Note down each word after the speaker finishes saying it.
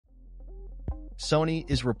Sony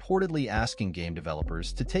is reportedly asking game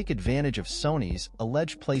developers to take advantage of Sony's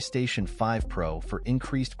alleged PlayStation 5 Pro for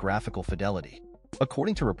increased graphical fidelity.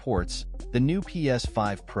 According to reports, the new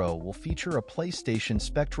PS5 Pro will feature a PlayStation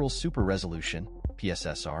Spectral Super Resolution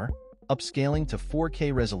 (PSSR), upscaling to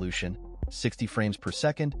 4K resolution, 60 frames per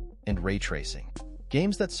second, and ray tracing.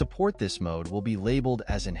 Games that support this mode will be labeled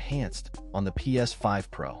as enhanced on the PS5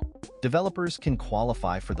 Pro. Developers can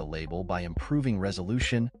qualify for the label by improving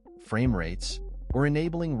resolution, frame rates, or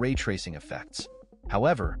enabling ray tracing effects.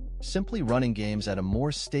 However, simply running games at a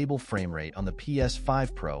more stable frame rate on the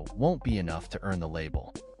PS5 Pro won't be enough to earn the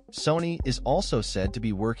label. Sony is also said to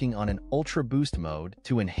be working on an Ultra Boost mode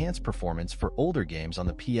to enhance performance for older games on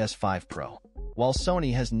the PS5 Pro. While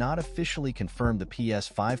Sony has not officially confirmed the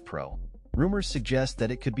PS5 Pro, rumors suggest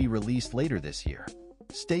that it could be released later this year.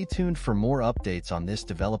 Stay tuned for more updates on this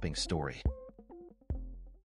developing story.